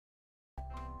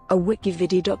a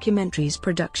WikiVidi documentaries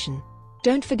production.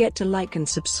 Don't forget to like and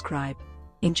subscribe.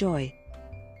 Enjoy.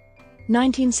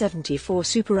 1974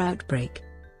 Super Outbreak.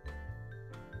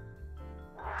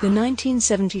 The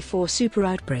 1974 Super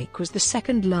Outbreak was the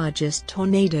second largest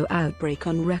tornado outbreak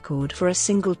on record for a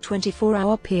single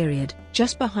 24-hour period,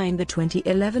 just behind the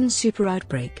 2011 Super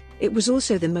Outbreak. It was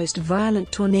also the most violent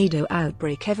tornado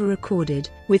outbreak ever recorded,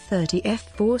 with 30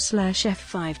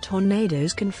 F4/F5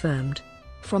 tornadoes confirmed.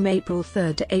 From April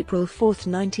 3 to April 4,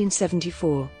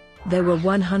 1974, there were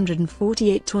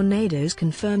 148 tornadoes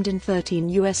confirmed in 13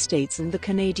 U.S. states and the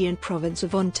Canadian province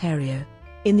of Ontario.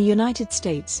 In the United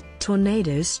States,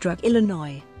 tornadoes struck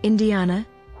Illinois, Indiana,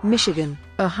 Michigan,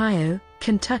 Ohio,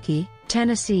 Kentucky,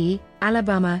 Tennessee,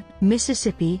 Alabama,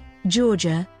 Mississippi,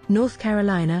 Georgia, North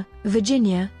Carolina,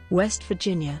 Virginia, West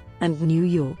Virginia, and New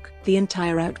York. The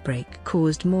entire outbreak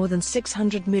caused more than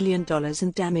 $600 million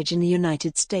in damage in the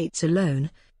United States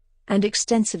alone, and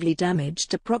extensively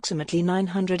damaged approximately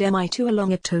 900 mi2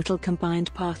 along a total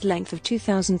combined path length of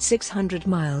 2,600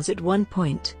 miles at one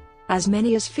point. As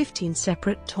many as 15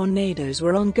 separate tornadoes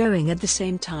were ongoing at the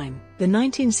same time. The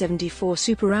 1974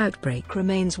 Super Outbreak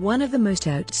remains one of the most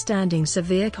outstanding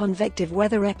severe convective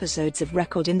weather episodes of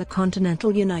record in the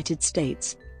continental United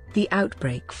States. The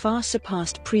outbreak far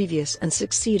surpassed previous and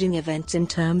succeeding events in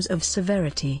terms of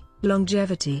severity,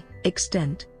 longevity,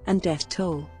 extent, and death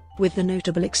toll, with the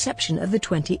notable exception of the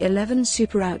 2011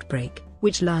 Super Outbreak,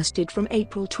 which lasted from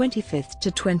April 25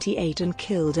 to 28 and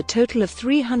killed a total of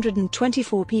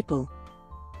 324 people.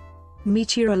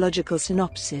 Meteorological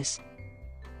synopsis.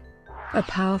 A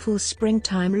powerful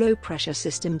springtime low-pressure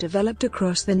system developed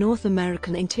across the North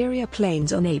American interior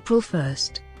plains on April 1.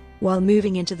 While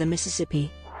moving into the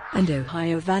Mississippi and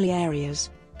Ohio Valley areas,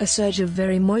 a surge of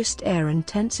very moist air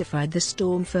intensified the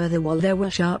storm further while there were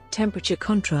sharp temperature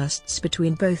contrasts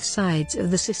between both sides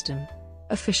of the system.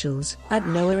 Officials at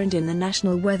NOAA and in the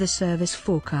National Weather Service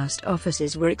forecast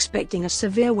offices were expecting a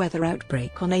severe weather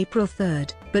outbreak on April 3,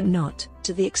 but not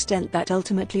to the extent that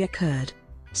ultimately occurred.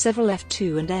 Several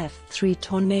F2 and F3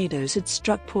 tornadoes had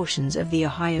struck portions of the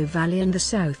Ohio Valley and the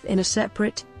South in a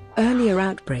separate, earlier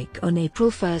outbreak on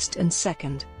April 1 and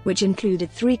 2, which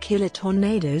included 3 killer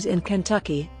tornadoes in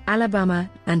Kentucky, Alabama,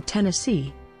 and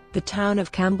Tennessee. The town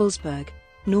of Campbellsburg,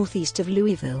 northeast of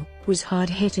Louisville, was hard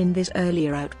hit in this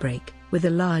earlier outbreak, with a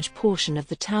large portion of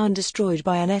the town destroyed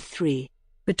by an F3.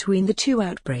 Between the two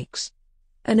outbreaks,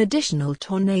 an additional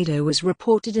tornado was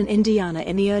reported in Indiana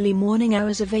in the early morning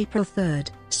hours of April 3,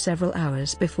 several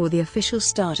hours before the official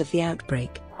start of the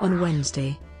outbreak. On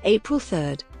Wednesday, April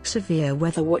 3, severe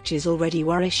weather watches already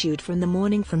were issued from the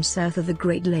morning from south of the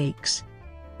Great Lakes.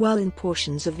 While in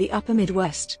portions of the upper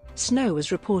Midwest, snow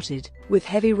was reported, with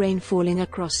heavy rain falling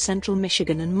across central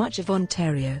Michigan and much of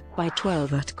Ontario. By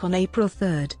 12 on April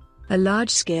 3, a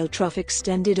large-scale trough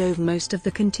extended over most of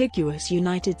the contiguous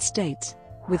United States,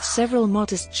 with several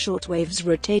modest shortwaves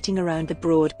rotating around the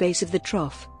broad base of the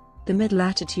trough. The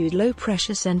mid-latitude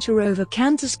low-pressure center over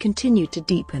Kansas continued to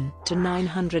deepen to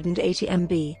 980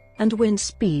 MB, and wind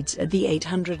speeds at the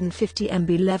 850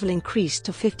 MB level increased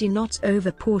to 50 knots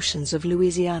over portions of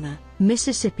Louisiana,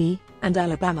 Mississippi, and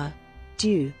Alabama.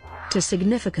 Due to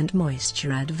significant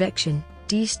moisture advection,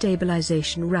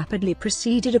 destabilization rapidly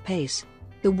proceeded apace.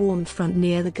 The warm front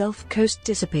near the Gulf Coast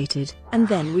dissipated, and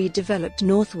then redeveloped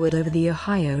northward over the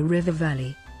Ohio River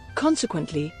Valley.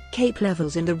 Consequently, Cape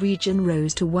levels in the region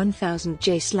rose to 1,000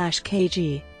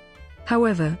 J/kg.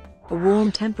 However, a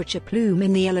warm temperature plume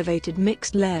in the elevated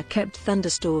mixed layer kept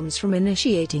thunderstorms from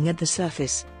initiating at the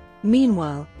surface.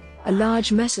 Meanwhile, a large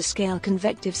mesoscale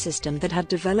convective system that had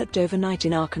developed overnight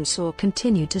in Arkansas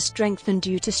continued to strengthen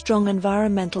due to strong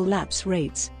environmental lapse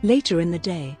rates. Later in the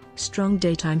day, strong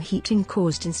daytime heating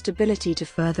caused instability to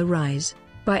further rise.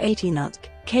 By 18 UTC,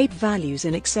 Cape values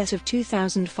in excess of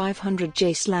 2,500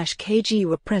 J/kg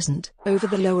were present over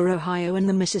the lower Ohio and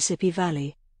the Mississippi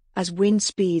Valley. As wind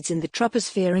speeds in the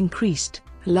troposphere increased,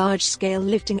 large-scale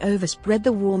lifting overspread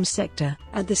the warm sector.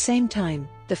 At the same time,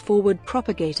 the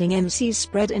forward-propagating MCs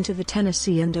spread into the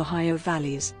Tennessee and Ohio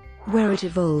valleys, where it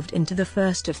evolved into the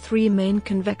first of 3 main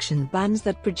convection bands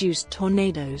that produced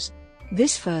tornadoes.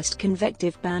 This first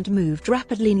convective band moved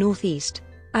rapidly northeast,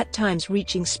 at times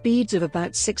reaching speeds of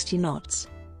about 60 knots.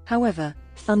 However,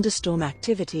 thunderstorm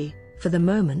activity, for the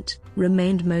moment,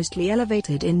 remained mostly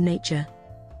elevated in nature.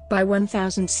 By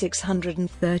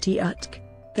 1,630 UTC,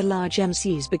 the large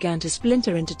MCs began to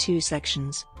splinter into 2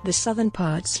 sections. The southern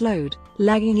part slowed,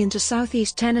 lagging into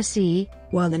southeast Tennessee,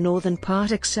 while the northern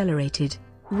part accelerated,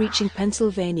 reaching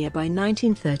Pennsylvania by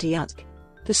 1930 UTC.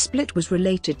 The split was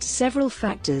related to several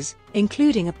factors,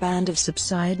 including a band of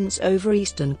subsidence over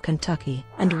eastern Kentucky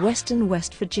and western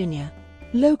West Virginia,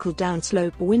 local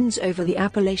downslope winds over the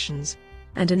Appalachians,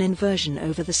 and an inversion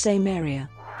over the same area.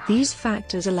 These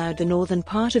factors allowed the northern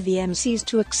part of the MCs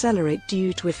to accelerate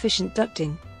due to efficient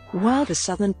ducting, while the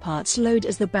southern part slowed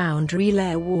as the boundary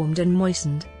layer warmed and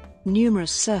moistened.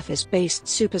 Numerous surface-based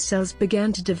supercells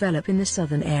began to develop in the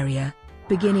southern area,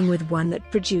 beginning with one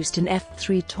that produced an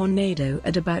F3 tornado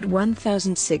at about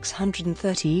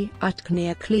 1,630 UTC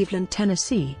near Cleveland,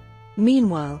 Tennessee.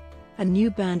 Meanwhile, a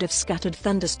new band of scattered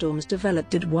thunderstorms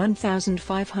developed at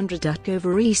 1,500 UTC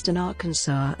over eastern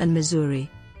Arkansas and Missouri.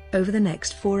 Over the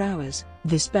next 4 hours,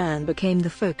 this band became the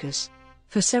focus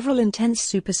for several intense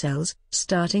supercells,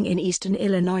 starting in eastern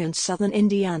Illinois and southern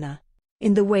Indiana.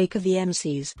 In the wake of the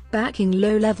MCs, backing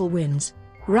low-level winds,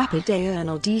 rapid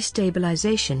diurnal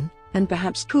destabilization, and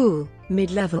perhaps cool,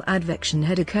 mid-level advection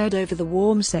had occurred over the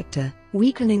warm sector,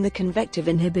 weakening the convective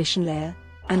inhibition layer,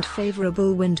 and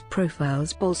favorable wind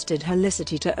profiles bolstered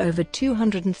helicity to over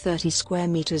 230 square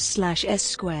meters/s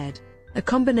squared, a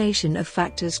combination of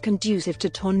factors conducive to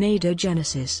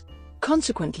tornadogenesis.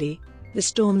 Consequently, the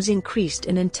storms increased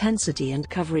in intensity and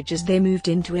coverage as they moved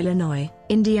into Illinois,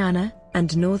 Indiana,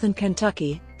 and northern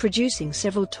Kentucky, producing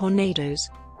several tornadoes,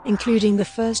 including the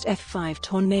first F5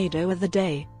 tornado of the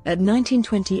day, at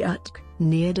 1920 UTC,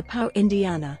 near DePauw,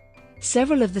 Indiana.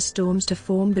 Several of the storms to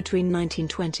form between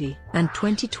 1920 and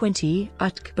 2020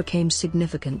 UTC became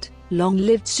significant,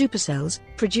 long-lived supercells,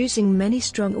 producing many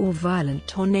strong or violent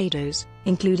tornadoes,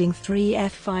 including 3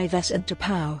 F5s at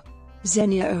DePauw,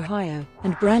 Xenia, Ohio,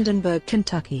 and Brandenburg,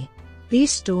 Kentucky.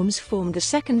 These storms formed the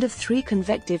second of 3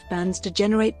 convective bands to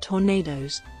generate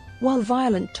tornadoes. While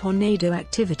violent tornado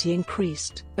activity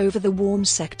increased over the warm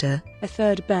sector, a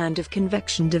third band of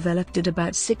convection developed at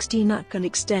about 16 UTC and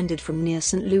extended from near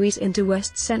St. Louis into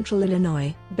west-central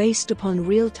Illinois. Based upon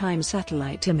real-time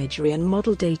satellite imagery and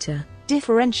model data,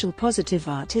 differential positive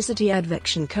vorticity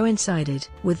advection coincided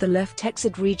with the left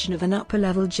exit region of an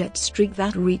upper-level jet streak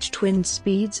that reached wind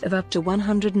speeds of up to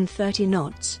 130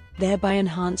 knots, thereby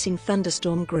enhancing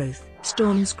thunderstorm growth.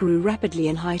 Storms grew rapidly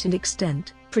in height and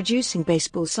extent, producing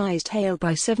baseball-sized hail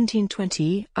by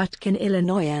 1720 UTC in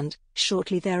Illinois and,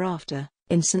 shortly thereafter,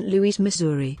 in St. Louis,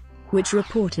 Missouri, which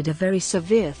reported a very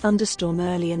severe thunderstorm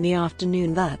early in the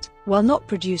afternoon that, while not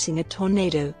producing a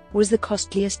tornado, was the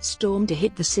costliest storm to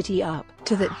hit the city up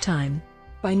to that time.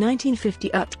 By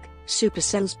 1950 UTC,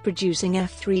 supercells producing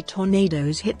F3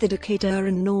 tornadoes hit the Decatur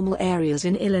and normal areas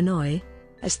in Illinois.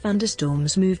 As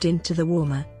thunderstorms moved into the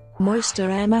warmer, moister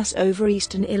air mass over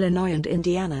eastern Illinois and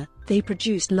Indiana, they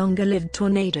produced longer-lived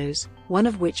tornadoes, one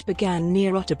of which began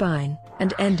near Otterbein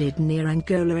and ended near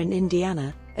Angola in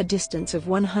Indiana, a distance of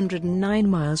 109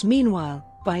 miles. Meanwhile,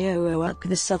 by 00 UTC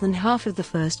the southern half of the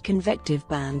first convective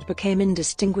band became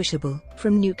indistinguishable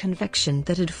from new convection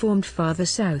that had formed farther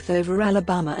south over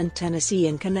Alabama and Tennessee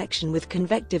in connection with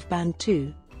convective band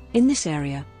 2. In this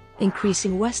area,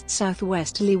 increasing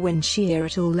west-southwesterly wind shear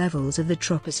at all levels of the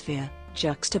troposphere,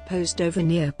 juxtaposed over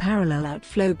near-parallel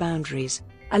outflow boundaries,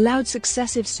 allowed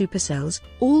successive supercells,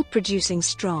 all producing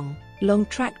strong,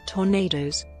 long-track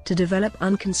tornadoes, to develop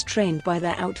unconstrained by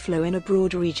their outflow in a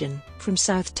broad region, from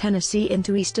South Tennessee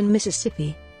into eastern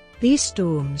Mississippi. These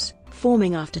storms,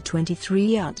 forming after 23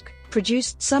 UTC,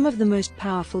 produced some of the most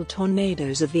powerful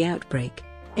tornadoes of the outbreak,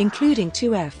 including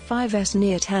 2 F5s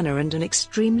near Tanner and an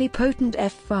extremely potent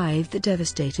F5 that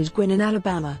devastated Gwynn,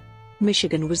 Alabama.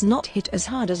 Michigan was not hit as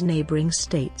hard as neighboring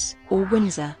states or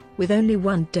Windsor, with only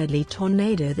one deadly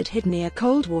tornado that hit near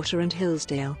Coldwater and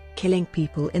Hillsdale, killing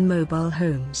people in mobile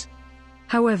homes.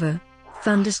 However,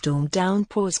 thunderstorm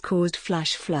downpours caused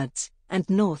flash floods, and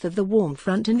north of the warm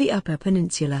front in the Upper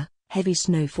Peninsula, heavy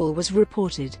snowfall was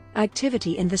reported.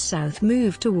 Activity in the south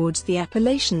moved towards the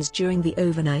Appalachians during the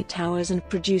overnight hours and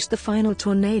produced the final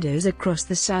tornadoes across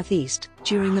the southeast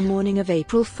during the morning of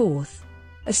April 4.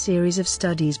 A series of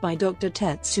studies by Dr.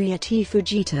 Tetsuya T.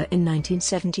 Fujita in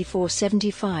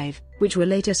 1974-75, which were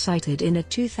later cited in a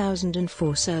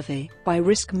 2004 survey by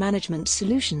Risk Management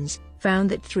Solutions, found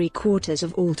that 3/4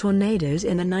 of all tornadoes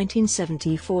in the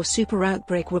 1974 super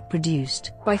outbreak were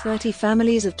produced by 30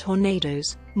 families of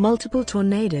tornadoes. Multiple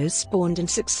tornadoes spawned in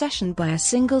succession by a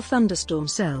single thunderstorm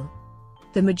cell.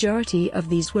 The majority of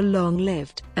these were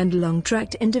long-lived and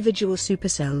long-tracked individual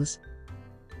supercells.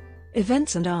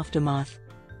 Events and aftermath.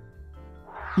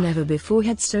 Never before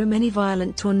had so many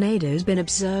violent tornadoes been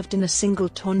observed in a single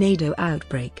tornado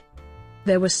outbreak.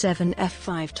 There were 7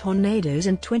 F5 tornadoes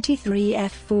and 23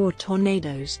 F4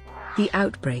 tornadoes. The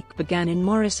outbreak began in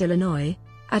Morris, Illinois,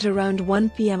 at around 1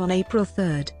 p.m. on April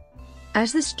 3.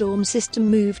 As the storm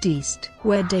system moved east,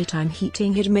 where daytime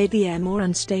heating had made the air more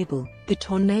unstable, the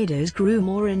tornadoes grew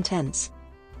more intense.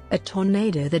 A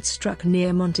tornado that struck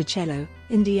near Monticello,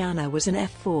 Indiana was an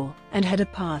F4, and had a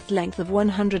path length of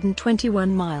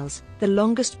 121 miles, the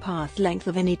longest path length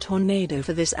of any tornado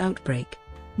for this outbreak.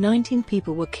 19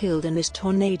 people were killed in this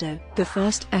tornado. The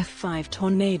first F5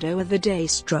 tornado of the day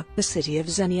struck the city of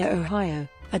Xenia, Ohio,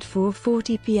 at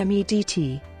 4:40 p.m.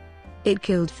 EDT. It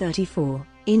killed 34,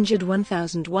 injured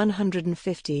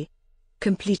 1,150,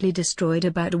 completely destroyed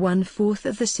about 1/4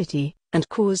 of the city, and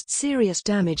caused serious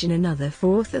damage in another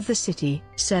fourth of the city.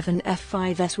 7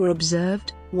 F5s were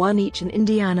observed, 1 each in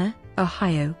Indiana,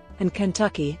 Ohio, and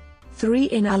Kentucky, 3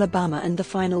 in Alabama, and the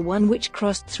final one which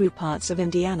crossed through parts of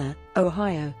Indiana,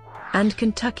 Ohio, and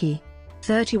Kentucky.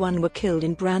 31 were killed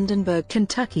in Brandenburg,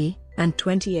 Kentucky, and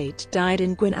 28 died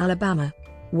in Gwin, Alabama.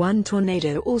 One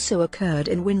tornado also occurred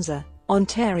in Windsor,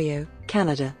 Ontario,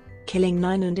 Canada, killing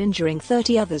 9 and injuring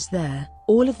 30 others there,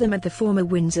 all of them at the former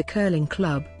Windsor Curling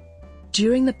Club.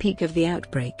 During the peak of the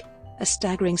outbreak, a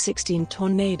staggering 16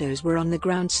 tornadoes were on the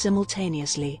ground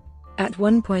simultaneously. At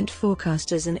one point,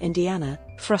 forecasters in Indiana,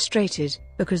 frustrated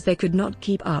because they could not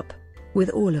keep up with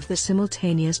all of the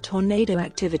simultaneous tornado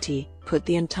activity, put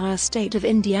the entire state of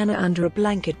Indiana under a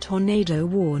blanket tornado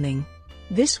warning.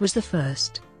 This was the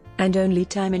first and only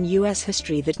time in U.S.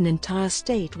 history that an entire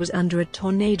state was under a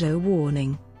tornado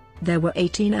warning. There were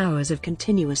 18 hours of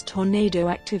continuous tornado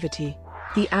activity.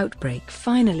 The outbreak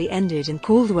finally ended in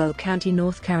Caldwell County,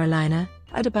 North Carolina,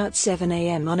 at about 7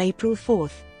 a.m. on April 4.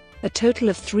 A total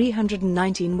of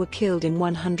 319 were killed in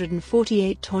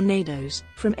 148 tornadoes.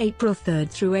 From April 3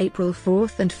 through April 4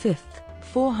 and 5,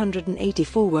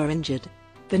 484 were injured.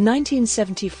 The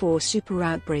 1974 super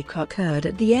outbreak occurred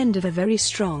at the end of a very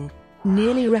strong,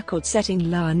 nearly record-setting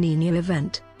La Niña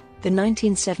event. The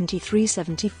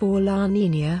 1973-74 La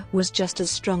Niña was just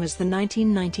as strong as the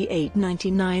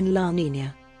 1998-99 La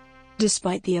Niña.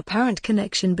 Despite the apparent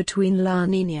connection between La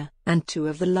Niña and 2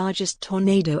 of the largest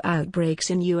tornado outbreaks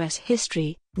in U.S.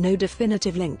 history, no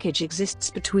definitive linkage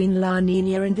exists between La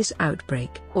Niña and this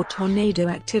outbreak, or tornado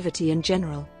activity in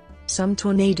general. Some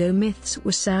tornado myths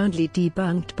were soundly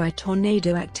debunked by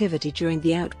tornado activity during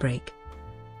the outbreak.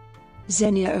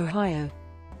 Xenia, Ohio.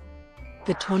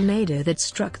 The tornado that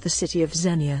struck the city of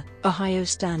Xenia, Ohio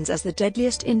stands as the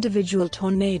deadliest individual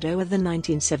tornado of the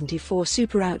 1974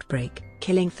 super outbreak,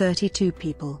 killing 32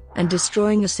 people and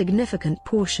destroying a significant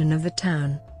portion of the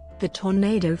town. The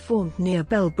tornado formed near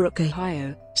Bellbrook,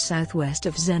 Ohio, southwest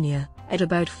of Xenia, at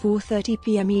about 4:30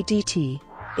 p.m. EDT.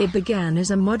 It began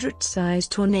as a moderate-sized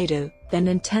tornado, then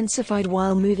intensified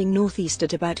while moving northeast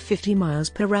at about 50 miles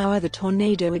per hour. The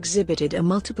tornado exhibited a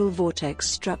multiple vortex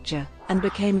structure and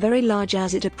became very large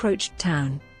as it approached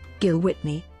town. Gil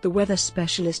Whitney, the weather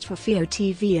specialist for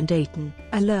FEO-TV in Dayton,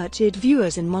 alerted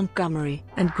viewers in Montgomery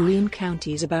and Greene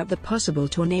counties about the possible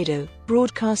tornado,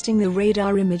 broadcasting the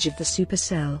radar image of the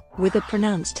supercell with a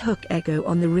pronounced hook echo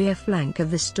on the rear flank of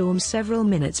the storm several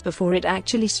minutes before it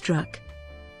actually struck.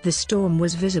 The storm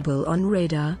was visible on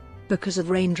radar because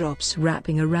of raindrops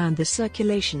wrapping around the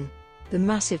circulation. The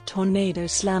massive tornado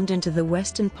slammed into the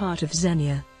western part of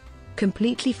Xenia,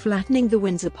 completely flattening the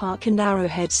Windsor Park and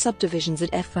Arrowhead subdivisions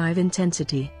at F5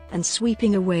 intensity, and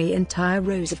sweeping away entire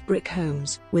rows of brick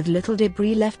homes, with little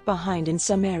debris left behind in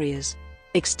some areas.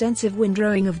 Extensive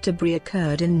windrowing of debris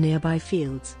occurred in nearby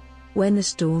fields. When the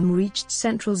storm reached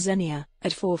central Xenia,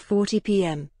 at 4:40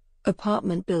 p.m.,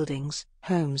 apartment buildings,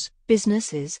 homes,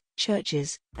 businesses,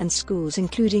 churches, and schools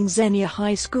including Xenia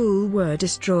High School were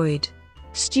destroyed.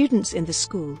 Students in the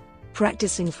school,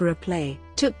 practicing for a play,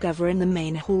 took cover in the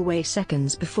main hallway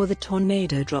seconds before the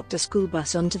tornado dropped a school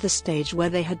bus onto the stage where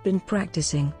they had been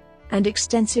practicing, and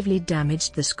extensively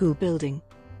damaged the school building.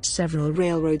 Several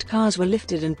railroad cars were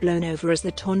lifted and blown over as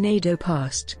the tornado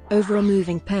passed over a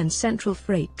moving Penn Central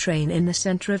freight train in the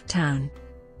center of town.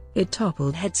 It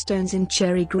toppled headstones in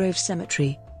Cherry Grove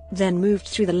Cemetery, then moved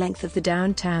through the length of the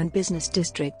downtown business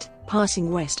district, passing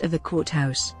west of the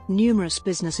courthouse. Numerous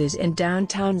businesses in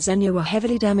downtown Xenia were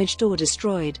heavily damaged or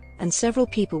destroyed, and several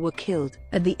people were killed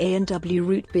at the A&W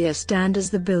root beer stand as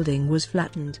the building was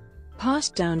flattened.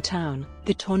 Past downtown,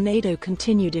 the tornado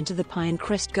continued into the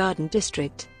Pinecrest Garden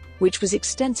District, which was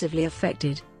extensively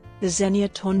affected. The Xenia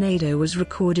tornado was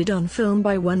recorded on film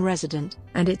by one resident,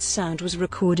 and its sound was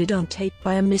recorded on tape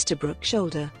by a Mr. Brooke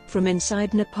Shoulder from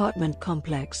inside an apartment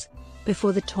complex.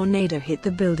 Before the tornado hit the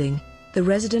building, the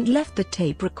resident left the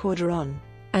tape recorder on,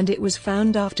 and it was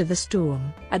found after the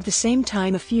storm. At the same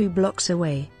time, a few blocks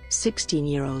away,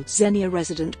 16-year-old Xenia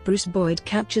resident Bruce Boyd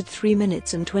captured 3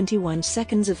 minutes and 21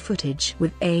 seconds of footage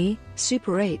with a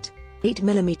Super 8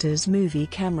 8mm movie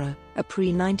camera, a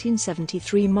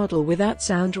pre-1973 model without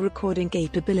sound recording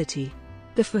capability.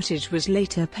 The footage was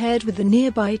later paired with the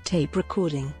nearby tape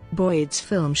recording. Boyd's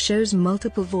film shows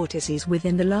multiple vortices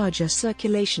within the larger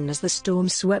circulation as the storm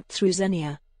swept through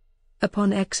Xenia.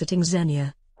 Upon exiting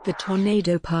Xenia, the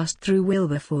tornado passed through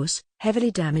Wilberforce,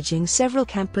 heavily damaging several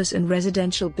campus and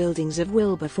residential buildings of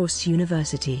Wilberforce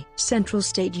University. Central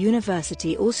State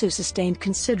University also sustained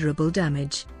considerable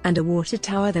damage, and a water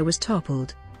tower there was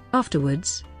toppled.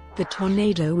 Afterwards, the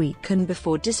tornado weakened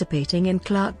before dissipating in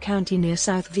Clark County near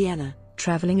South Vienna,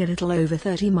 traveling a little over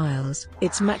 30 miles.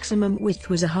 Its maximum width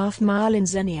was a half-mile in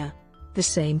Xenia. The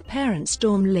same parent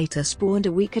storm later spawned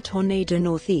a weaker tornado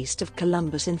northeast of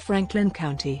Columbus in Franklin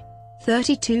County.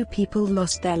 32 people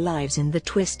lost their lives in the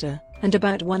twister, and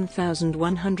about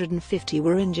 1,150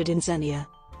 were injured in Xenia.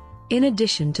 In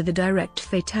addition to the direct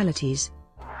fatalities,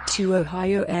 2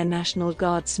 Ohio Air National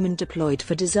Guardsmen deployed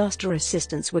for disaster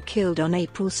assistance were killed on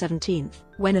April 17,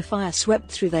 when a fire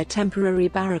swept through their temporary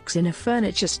barracks in a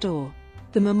furniture store.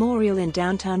 The memorial in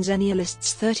downtown Xenia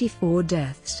lists 34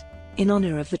 deaths. In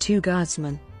honor of the 2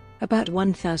 guardsmen, about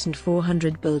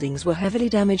 1,400 buildings were heavily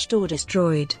damaged or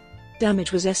destroyed.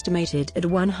 Damage was estimated at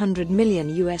 $100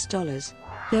 million.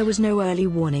 There was no early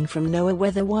warning from NOAA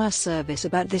Weather Wire Service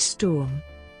about this storm.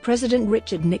 President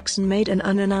Richard Nixon made an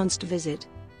unannounced visit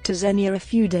to Xenia a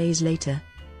few days later.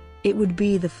 It would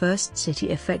be the first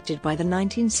city affected by the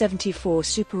 1974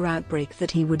 super outbreak that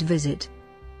he would visit.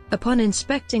 Upon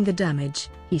inspecting the damage,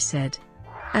 he said,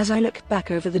 "As I look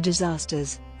back over the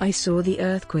disasters, I saw the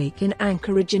earthquake in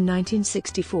Anchorage in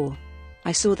 1964.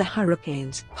 I saw the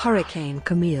hurricanes, Hurricane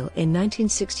Camille in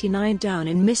 1969 down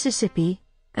in Mississippi,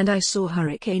 and I saw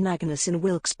Hurricane Agnes in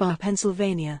Wilkes-Barre,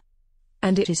 Pennsylvania.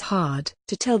 And it is hard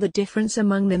to tell the difference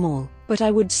among them all, but I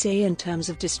would say in terms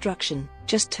of destruction,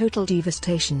 just total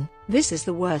devastation, this is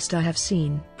the worst I have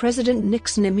seen." President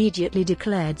Nixon immediately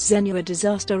declared Xenia a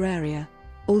disaster area.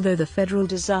 Although the Federal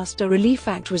Disaster Relief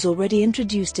Act was already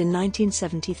introduced in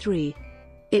 1973,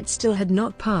 it still had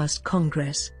not passed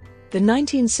Congress. The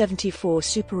 1974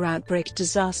 super outbreak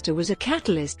disaster was a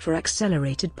catalyst for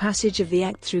accelerated passage of the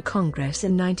act through Congress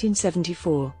in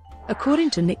 1974. According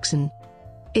to Nixon,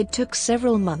 it took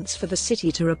several months for the city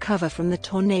to recover from the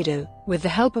tornado, with the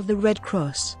help of the Red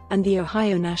Cross and the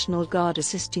Ohio National Guard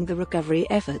assisting the recovery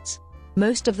efforts.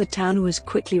 Most of the town was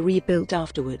quickly rebuilt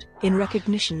afterward. In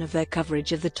recognition of their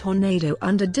coverage of the tornado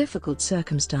under difficult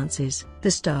circumstances,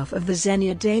 the staff of the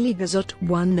Xenia Daily Gazette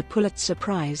won the Pulitzer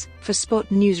Prize for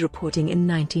spot news reporting in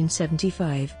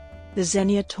 1975. The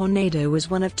Xenia tornado was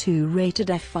one of 2 rated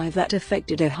F5 that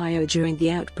affected Ohio during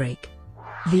the outbreak,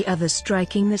 the other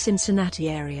striking the Cincinnati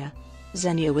area.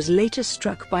 Xenia was later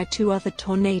struck by 2 other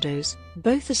tornadoes,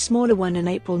 both a smaller one in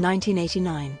April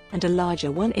 1989 and a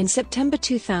larger one in September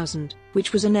 2000,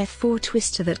 which was an F4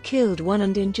 twister that killed 1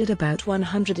 and injured about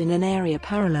 100 in an area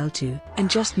parallel to and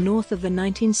just north of the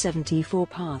 1974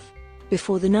 path.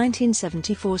 Before the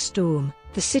 1974 storm,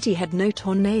 the city had no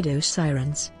tornado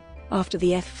sirens. After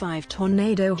the F5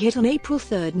 tornado hit on April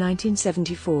 3,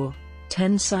 1974,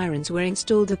 10 sirens were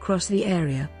installed across the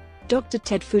area. Dr.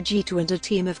 Ted Fujita and a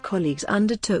team of colleagues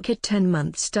undertook a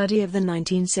 10-month study of the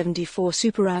 1974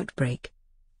 super outbreak,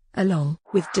 along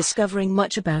with discovering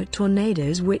much about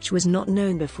tornadoes which was not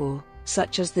known before,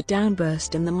 such as the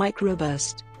downburst and the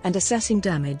microburst, and assessing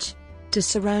damage to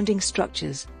surrounding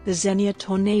structures. The Xenia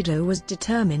tornado was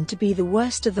determined to be the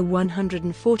worst of the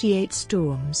 148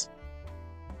 storms.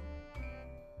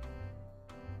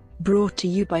 Brought to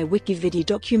you by WikiVidi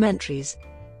documentaries.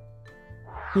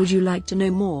 Would you like to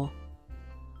know more?